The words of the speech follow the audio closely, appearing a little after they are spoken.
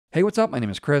Hey, what's up? My name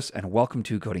is Chris, and welcome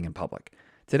to Coding in Public.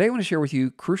 Today I want to share with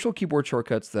you crucial keyboard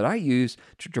shortcuts that I use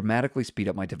to dramatically speed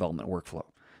up my development workflow.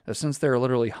 Now, since there are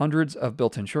literally hundreds of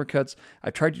built-in shortcuts,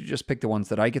 I've tried to just pick the ones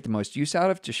that I get the most use out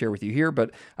of to share with you here,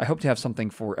 but I hope to have something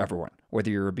for everyone,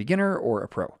 whether you're a beginner or a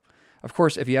pro. Of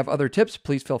course, if you have other tips,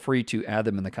 please feel free to add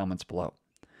them in the comments below.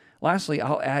 Lastly,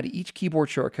 I'll add each keyboard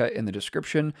shortcut in the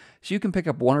description so you can pick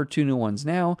up one or two new ones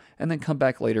now and then come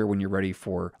back later when you're ready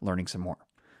for learning some more.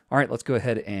 All right, let's go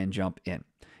ahead and jump in.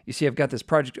 You see, I've got this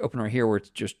project open right here where it's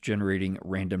just generating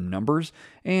random numbers,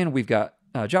 and we've got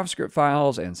JavaScript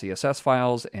files and CSS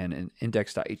files and an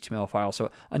index.html file, so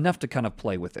enough to kind of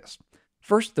play with this.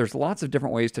 First, there's lots of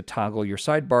different ways to toggle your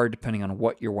sidebar depending on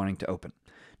what you're wanting to open.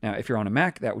 Now, if you're on a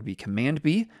Mac, that would be Command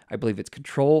B. I believe it's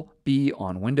Control B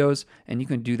on Windows, and you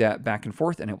can do that back and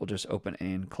forth, and it will just open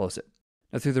and close it.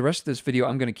 Now, through the rest of this video,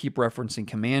 I'm going to keep referencing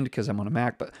Command because I'm on a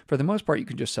Mac, but for the most part, you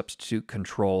can just substitute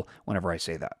Control whenever I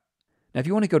say that. Now, if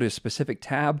you want to go to a specific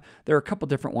tab, there are a couple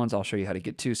different ones I'll show you how to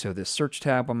get to. So this search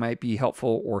tab might be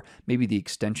helpful, or maybe the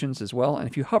extensions as well. And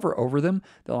if you hover over them,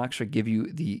 they'll actually give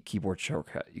you the keyboard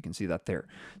shortcut. You can see that there.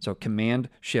 So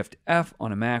Command-Shift-F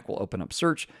on a Mac will open up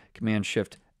search.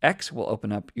 Command-Shift-X will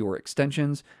open up your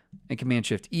extensions. And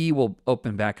Command-Shift-E will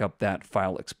open back up that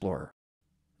file explorer.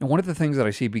 Now, one of the things that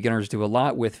I see beginners do a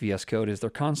lot with VS Code is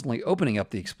they're constantly opening up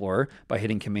the Explorer by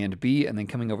hitting Command B and then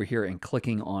coming over here and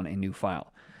clicking on a new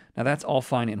file. Now, that's all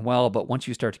fine and well, but once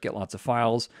you start to get lots of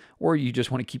files, or you just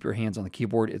want to keep your hands on the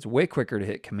keyboard, it's way quicker to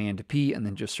hit Command P and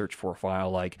then just search for a file,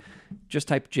 like just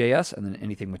type JS and then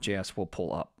anything with JS will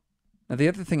pull up. Now, the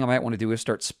other thing I might want to do is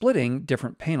start splitting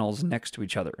different panels next to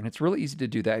each other. And it's really easy to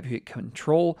do that. If you hit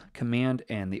Control, Command,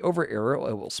 and the over arrow,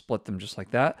 it will split them just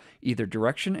like that, either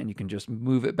direction, and you can just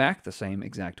move it back the same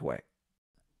exact way.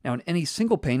 Now, in any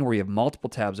single pane where you have multiple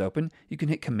tabs open, you can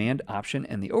hit Command, Option,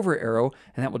 and the over arrow,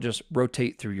 and that will just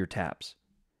rotate through your tabs.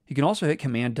 You can also hit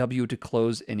Command W to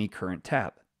close any current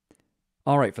tab.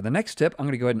 All right, for the next tip, I'm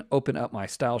going to go ahead and open up my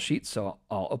style sheet. So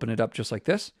I'll open it up just like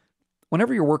this.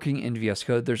 Whenever you're working in VS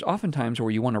Code, there's often times where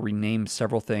you want to rename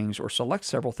several things or select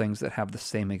several things that have the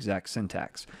same exact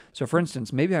syntax. So for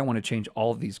instance, maybe I want to change all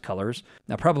of these colors.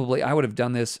 Now, probably I would have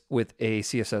done this with a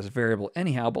CSS variable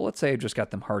anyhow, but let's say I just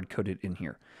got them hard-coded in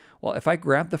here. Well, if I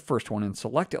grab the first one and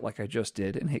select it like I just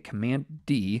did and hit Command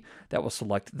D, that will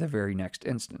select the very next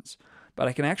instance. But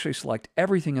I can actually select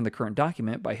everything in the current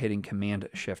document by hitting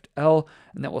Command-Shift-L,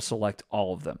 and that will select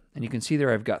all of them. And you can see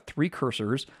there I've got 3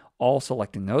 cursors, all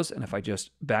selecting those, and if I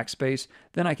just backspace,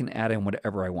 then I can add in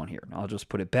whatever I want here. And I'll just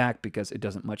put it back because it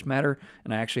doesn't much matter,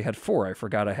 and I actually had 4. I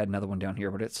forgot I had another one down here,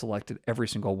 but it selected every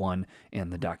single one in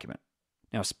the document.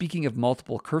 Now, speaking of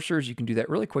multiple cursors, you can do that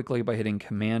really quickly by hitting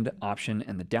Command, Option,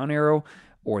 and the down arrow,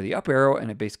 or the up arrow,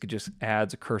 and it basically just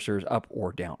adds cursors up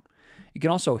or down. You can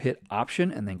also hit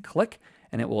Option and then click,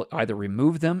 and it will either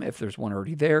remove them if there's one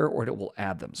already there, or it will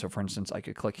add them. So for instance, I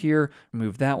could click here,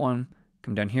 remove that one,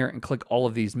 come down here and click all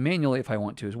of these manually if I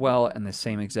want to as well, and the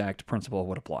same exact principle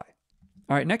would apply.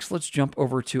 All right, next let's jump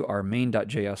over to our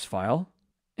main.js file.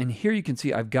 And here you can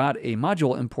see I've got a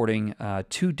module importing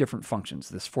 2 different functions,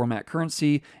 this format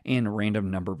currency and random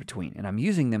number between, and I'm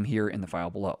using them here in the file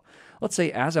below. Let's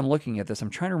say as I'm looking at this, I'm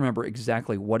trying to remember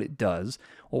exactly what it does.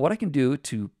 Well, what I can do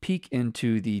to peek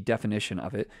into the definition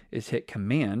of it is hit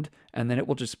Command, and then it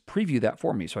will just preview that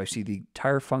for me. So I see the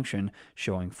entire function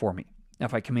showing for me. Now,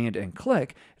 if I Command and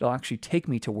click, it'll actually take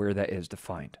me to where that is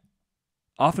defined.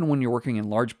 Often when you're working in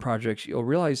large projects, you'll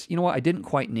realize, you know what, I didn't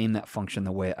quite name that function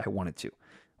the way I wanted to.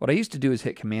 What I used to do is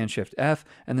hit Command-Shift-F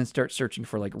and then start searching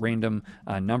for like random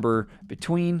number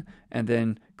between, and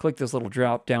then click this little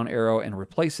drop down arrow and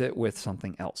replace it with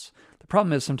something else. The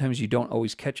problem is sometimes you don't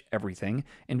always catch everything,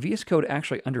 and VS Code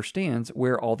actually understands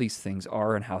where all these things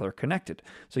are and how they're connected.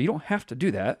 So you don't have to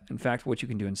do that. In fact, what you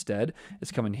can do instead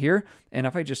is come in here, and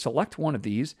if I just select one of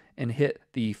these and hit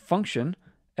the function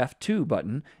F2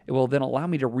 button, it will then allow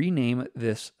me to rename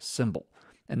this symbol.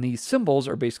 And these symbols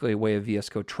are basically a way of VS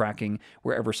Code tracking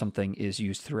wherever something is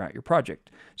used throughout your project.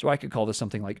 So I could call this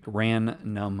something like ran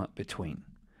num between.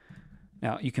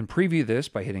 Now you can preview this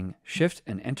by hitting Shift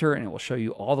and Enter, and it will show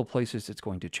you all the places it's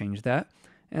going to change that.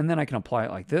 And then I can apply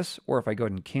it like this, or if I go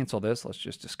ahead and cancel this, let's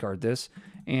just discard this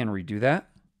and redo that.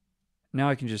 Now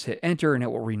I can just hit Enter and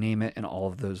it will rename it in all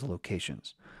of those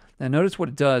locations. Now notice what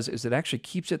it does is it actually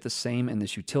keeps it the same in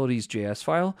this utilities.js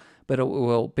file, but it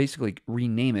will basically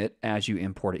rename it as you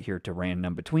import it here to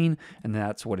random between, and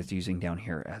that's what it's using down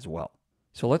here as well.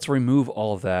 So let's remove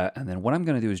all of that, and then what I'm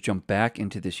going to do is jump back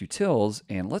into this utils,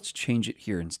 and let's change it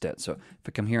here instead. So if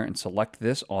I come here and select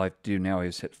this, all I have to do now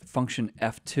is hit function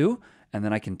F2, and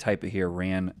then I can type it here,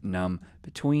 ran num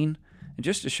between, And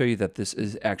just to show you that this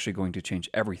is actually going to change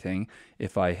everything,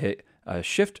 if I hit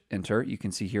Shift Enter, you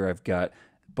can see here I've got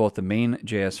both the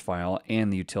main.js file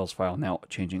and the utils file now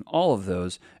changing. All of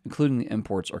those, including the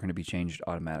imports, are going to be changed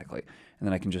automatically. And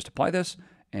then I can just apply this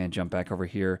and jump back over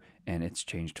here, and it's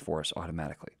changed for us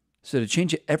automatically. So to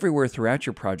change it everywhere throughout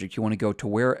your project, you want to go to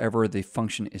wherever the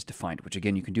function is defined, which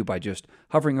again, you can do by just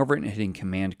hovering over it and hitting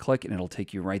Command click, and it'll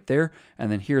take you right there. And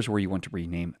then here's where you want to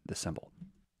rename the symbol.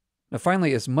 Now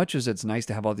finally, as much as it's nice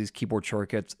to have all these keyboard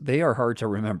shortcuts, they are hard to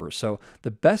remember. So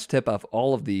the best tip of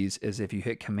all of these is if you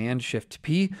hit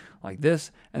Command-Shift-P like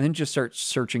this, and then just start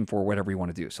searching for whatever you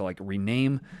want to do. So like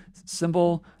rename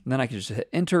symbol, and then I can just hit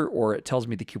Enter, or it tells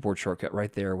me the keyboard shortcut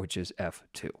right there, which is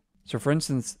F2. So for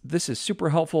instance, this is super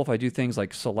helpful if I do things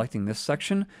like selecting this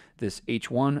section, this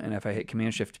H1, and if I hit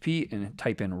Command-Shift-P and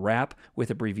type in wrap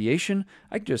with abbreviation,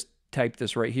 I can just type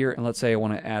this right here, and let's say I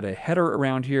want to add a header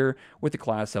around here with a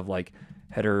class of like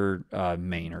header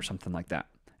main or something like that.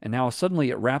 And now suddenly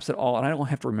it wraps it all, and I don't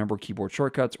have to remember keyboard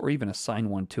shortcuts or even assign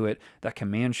one to it. That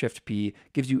Command-Shift-P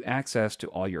gives you access to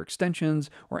all your extensions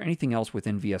or anything else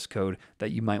within VS Code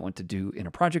that you might want to do in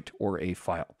a project or a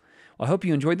file. Well, I hope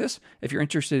you enjoyed this. If you're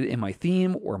interested in my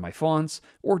theme or my fonts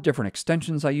or different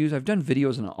extensions I use, I've done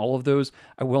videos on all of those.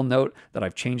 I will note that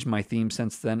I've changed my theme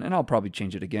since then, and I'll probably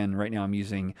change it again. Right now I'm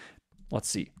using, let's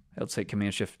say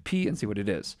Command-Shift-P and see what it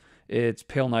is. It's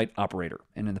Pale Night Operator.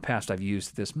 And in the past, I've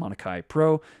used this Monokai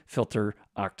Pro Filter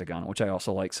Octagon, which I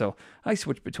also like. So I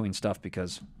switch between stuff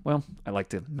because, well, I like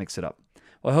to mix it up.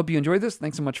 Well, I hope you enjoyed this.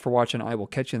 Thanks so much for watching. I will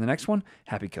catch you in the next one.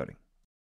 Happy coding.